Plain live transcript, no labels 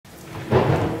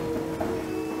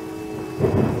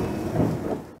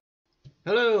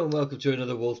Hello and welcome to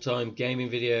another Wolftime gaming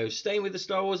video. Staying with the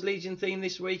Star Wars Legion theme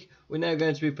this week, we're now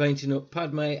going to be painting up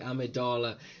Padme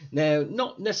Amidala. Now,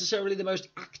 not necessarily the most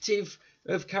active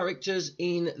of characters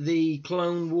in the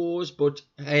Clone Wars, but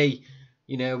hey,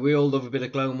 you know, we all love a bit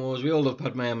of Clone Wars, we all love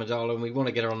Padme Amidala, and we want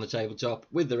to get her on the tabletop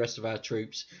with the rest of our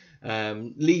troops,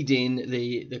 leading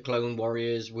the Clone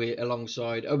Warriors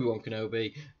alongside Obi-Wan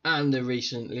Kenobi and the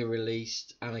recently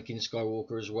released Anakin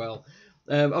Skywalker as well.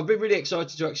 I've been really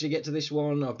excited to actually get to this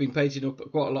one. I've been painting up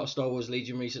quite a lot of Star Wars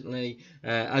Legion recently,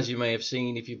 as you may have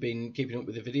seen if you've been keeping up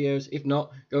with the videos. If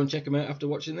not, go and check them out after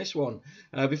watching this one.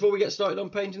 Before we get started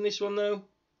on painting this one though,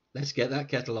 let's get that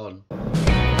kettle on.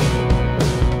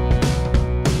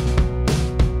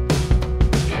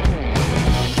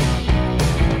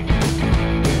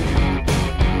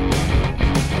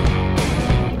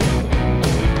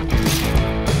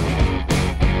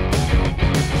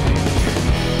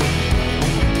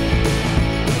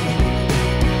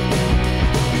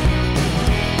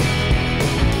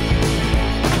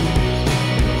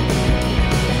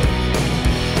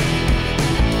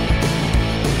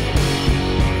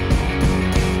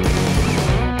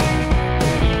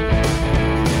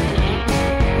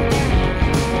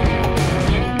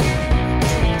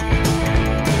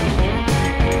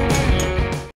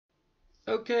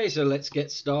 Okay, so let's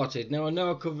get started. Now, I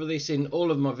know I cover this in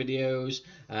all of my videos,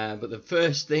 but the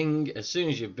first thing, as soon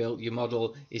as you've built your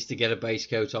model, is to get a base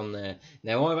coat on there.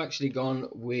 Now, I've actually gone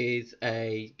with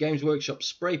a Games Workshop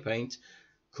spray paint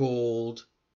called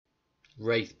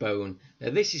Wraithbone.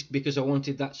 Now, this is because I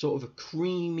wanted that sort of a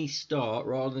creamy start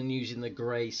rather than using the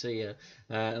grey sear,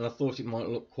 and I thought it might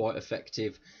look quite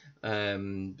effective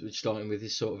starting with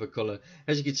this sort of a colour.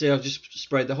 As you can see, I've just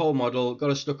sprayed the whole model,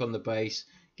 got it stuck on the base,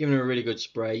 giving her a really good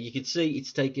spray. You can see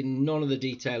it's taken none of the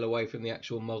detail away from the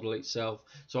actual model itself,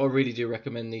 so I really do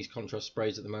recommend these contrast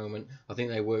sprays at the moment. I think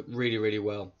they work really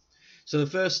well. So the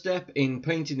first step in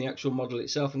painting the actual model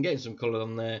itself and getting some colour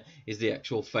on there is the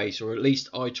actual face, or at least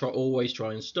I always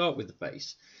try and start with the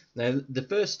face. Now, the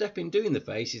first step in doing the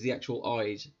face is the actual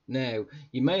eyes. Now,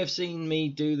 you may have seen me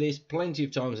do this plenty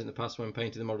of times in the past when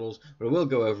painting the models, but I will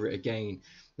go over it again.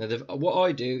 Now, what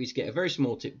I do is get a very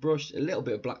small tip brush, a little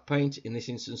bit of black paint. In this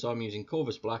instance, I'm using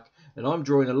Corvus Black, and I'm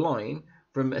drawing a line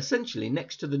from essentially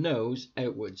next to the nose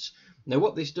outwards. Now,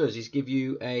 what this does is give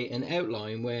you an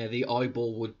outline where the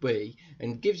eyeball would be,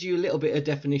 and gives you a little bit of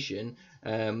definition,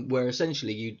 where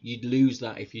essentially you'd lose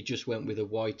that if you just went with a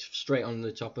white straight on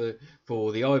the top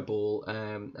for the eyeball,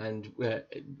 and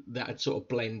that'd sort of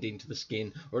blend into the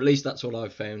skin, or at least that's what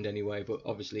I've found anyway, but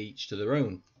obviously each to their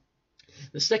own.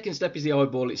 The second step is the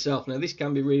eyeball itself. Now, this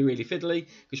can be really fiddly,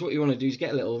 because what you want to do is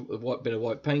get a little bit of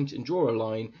white paint and draw a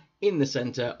line in the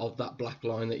center of that black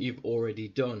line that you've already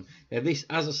done. Now, this,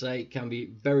 as I say, can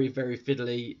be very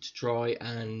fiddly to try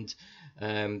and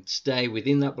stay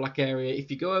within that black area. If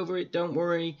you go over it, don't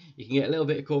worry, you can get a little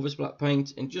bit of Corvus Black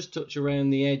paint and just touch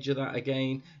around the edge of that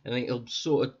again, and it'll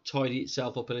sort of tidy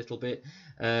itself up a little bit,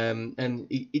 and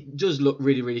it does look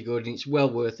really good, and it's well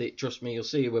worth it. Trust me, you'll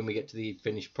see when we get to the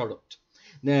finished product.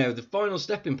 Now, the final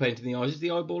step in painting the eyes is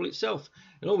the eyeball itself,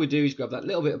 and all we do is grab that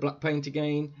little bit of black paint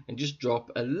again and just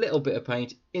drop a little bit of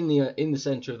paint in the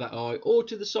center of that eye, or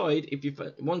to the side if you're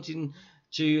wanting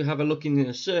to have a look in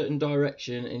a certain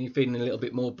direction and you're feeling a little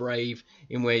bit more brave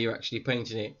in where you're actually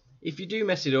painting it. If you do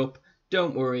mess it up,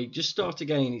 don't worry, just start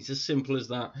again. It's as simple as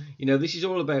that. You know, this is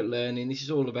all about learning. This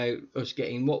is all about us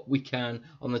getting what we can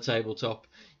on the tabletop.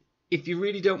 If you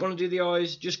really don't want to do the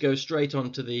eyes, just go straight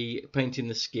on to the painting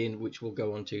the skin, which we'll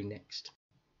go on to next.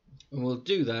 And we'll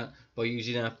do that by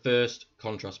using our first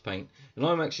contrast paint. And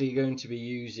I'm actually going to be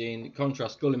using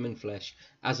Contrast Gulliman Flesh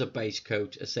as a base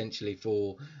coat, essentially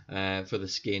for the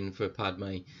skin for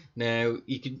Padme. Now,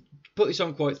 you can put this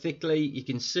on quite thickly. You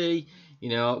can see, you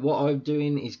know, what I'm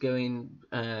doing is going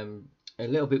a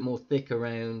little bit more thick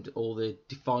around all the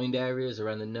defined areas,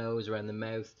 around the nose, around the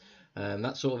mouth.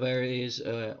 That sort of areas,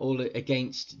 all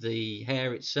against the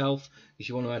hair itself, because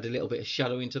you want to add a little bit of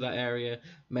shadow into that area,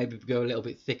 maybe go a little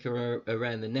bit thicker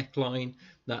around the neckline,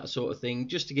 that sort of thing,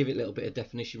 just to give it a little bit of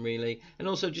definition really, and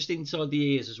also just inside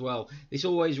the ears as well. This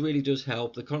always really does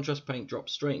help. The contrast paint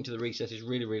drops straight into the recesses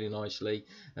really nicely,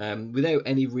 without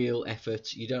any real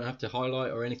effort. You don't have to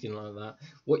highlight or anything like that.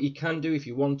 What you can do if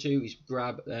you want to is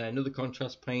grab another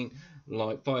contrast paint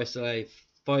like Fire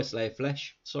Slayer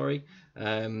Flesh, sorry,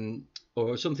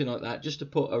 or something like that, just to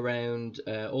put around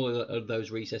all of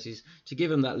those recesses to give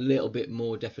them that little bit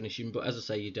more definition, but as I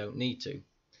say, you don't need to.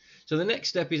 So the next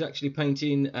step is actually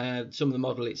painting some of the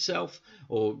model itself,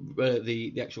 or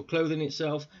the actual clothing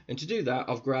itself. And to do that,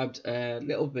 I've grabbed a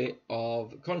little bit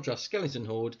of contrast skeleton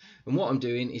horde, and what I'm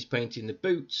doing is painting the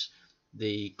boots,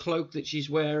 the cloak that she's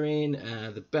wearing,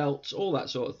 the belts, all that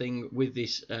sort of thing with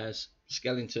this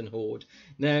skeleton horde.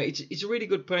 Now it's a really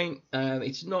good paint.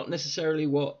 It's not necessarily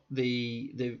what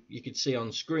the you could see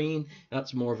on screen.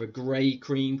 That's more of a grey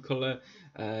cream colour,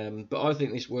 but I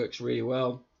think this works really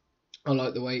well. I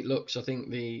like the way it looks. I think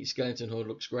the skeleton horde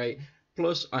looks great.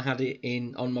 Plus, I had it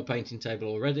in on my painting table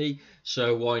already,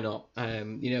 so why not?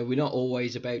 You know, we're not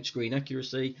always about screen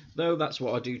accuracy, though that's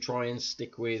what I do try and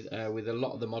stick with a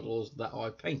lot of the models that I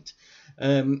paint.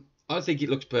 I think it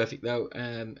looks perfect though,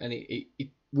 and it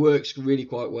works really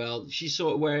quite well. She's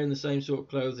sort of wearing the same sort of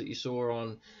clothes that you saw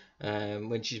on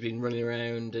when she's been running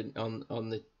around and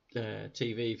on the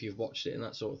TV, if you've watched it and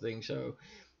that sort of thing. So,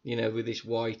 you know, with this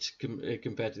white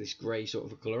compared to this grey sort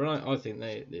of a colour, and I think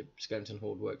the skeleton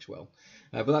horde works well.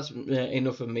 But that's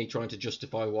enough of me trying to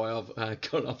justify why I've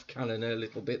gone off canon a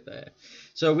little bit there.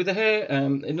 So with the hair,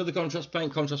 another contrast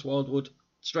paint, contrast wildwood,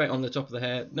 straight on the top of the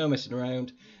hair, no messing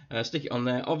around. Stick it on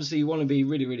there. Obviously you want to be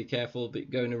really careful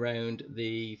going around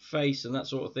the face and that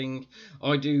sort of thing.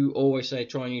 I do always say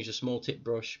try and use a small tip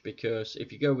brush, because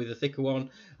if you go with a thicker one,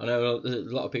 I know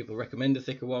a lot of people recommend a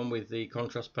thicker one with the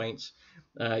contrast paints,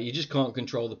 you just can't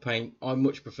control the paint. I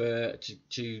much prefer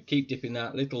to keep dipping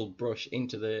that little brush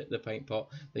into the paint pot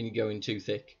than you going too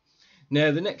thick.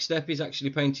 Now the next step is actually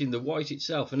painting the white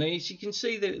itself, and as you can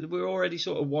see that we're already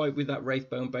sort of white with that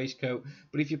Wraithbone base coat,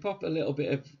 but if you pop a little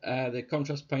bit of the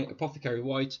contrast paint Apothecary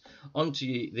white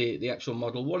onto the actual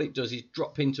model, what it does is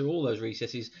drop into all those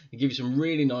recesses and give you some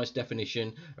really nice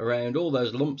definition around all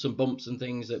those lumps and bumps and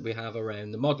things that we have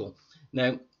around the model.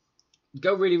 Now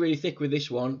go really thick with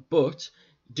this one, but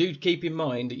do keep in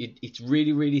mind that it's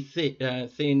really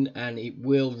thin, and it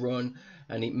will run,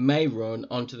 and it may run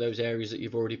onto those areas that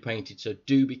you've already painted. So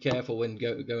do be careful when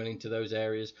going into those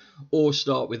areas, or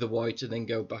start with the white and then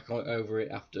go back over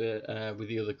it after with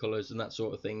the other colours and that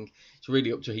sort of thing. It's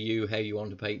really up to you how you want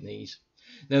to paint these.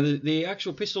 Now the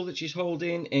actual pistol that she's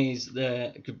holding is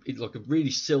it's like a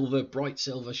really silver, bright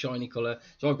silver, shiny colour.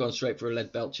 So I've gone straight for a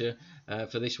lead belcher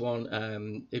for this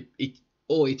one.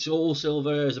 It's all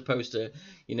silver, as opposed to,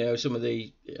 you know, some of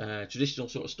the traditional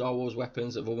sort of Star Wars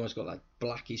weapons that have almost got like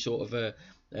blacky sort of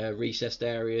recessed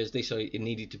areas. This it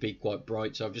needed to be quite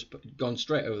bright, so I've just gone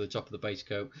straight over the top of the base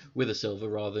coat with a silver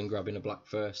rather than grabbing a black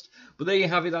first. But there you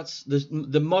have it. That's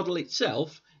the model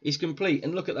itself is complete,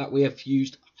 and look at that, we have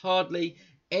used hardly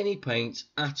any paint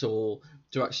at all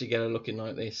to actually get it looking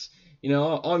like this. You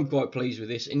know, I'm quite pleased with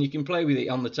this, and you can play with it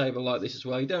on the table like this as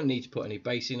well. You don't need to put any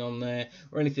basing on there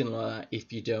or anything like that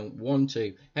if you don't want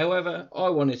to. However, I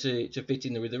wanted to fit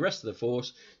in there with the rest of the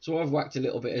force, so I've whacked a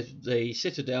little bit of the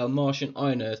Citadel Martian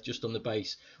Iron Earth just on the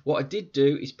base. What I did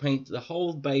do is paint the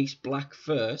whole base black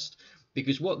first,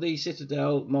 because what the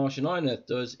Citadel Martian Iron Earth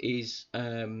does is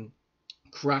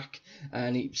crack,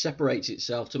 and it separates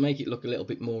itself to make it look a little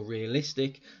bit more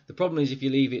realistic. The problem is if you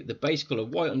leave it the base colour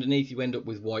white underneath, you end up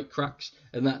with white cracks,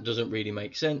 and that doesn't really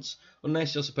make sense,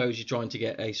 unless I suppose you're trying to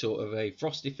get a sort of a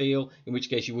frosty feel, in which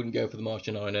case you wouldn't go for the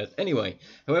Martian Iron Earth anyway.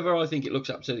 However, I think it looks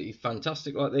absolutely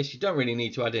fantastic like this. You don't really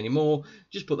need to add any more.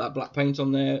 Just put that black paint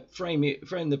on there, frame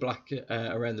the black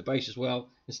around the base as well,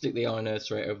 and stick the Iron Earth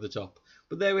straight over the top.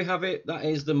 But there we have it. That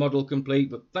is the model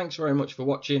complete. But thanks very much for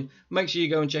watching. Make sure you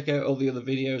go and check out all the other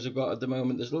videos I've got at the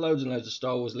moment. There's loads and loads of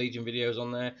Star Wars Legion videos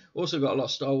on there. Also got a lot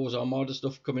of Star Wars Armada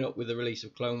stuff coming up with the release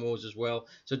of Clone Wars as well.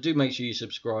 So do make sure you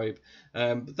subscribe.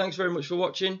 But thanks very much for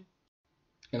watching,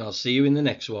 and I'll see you in the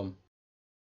next one.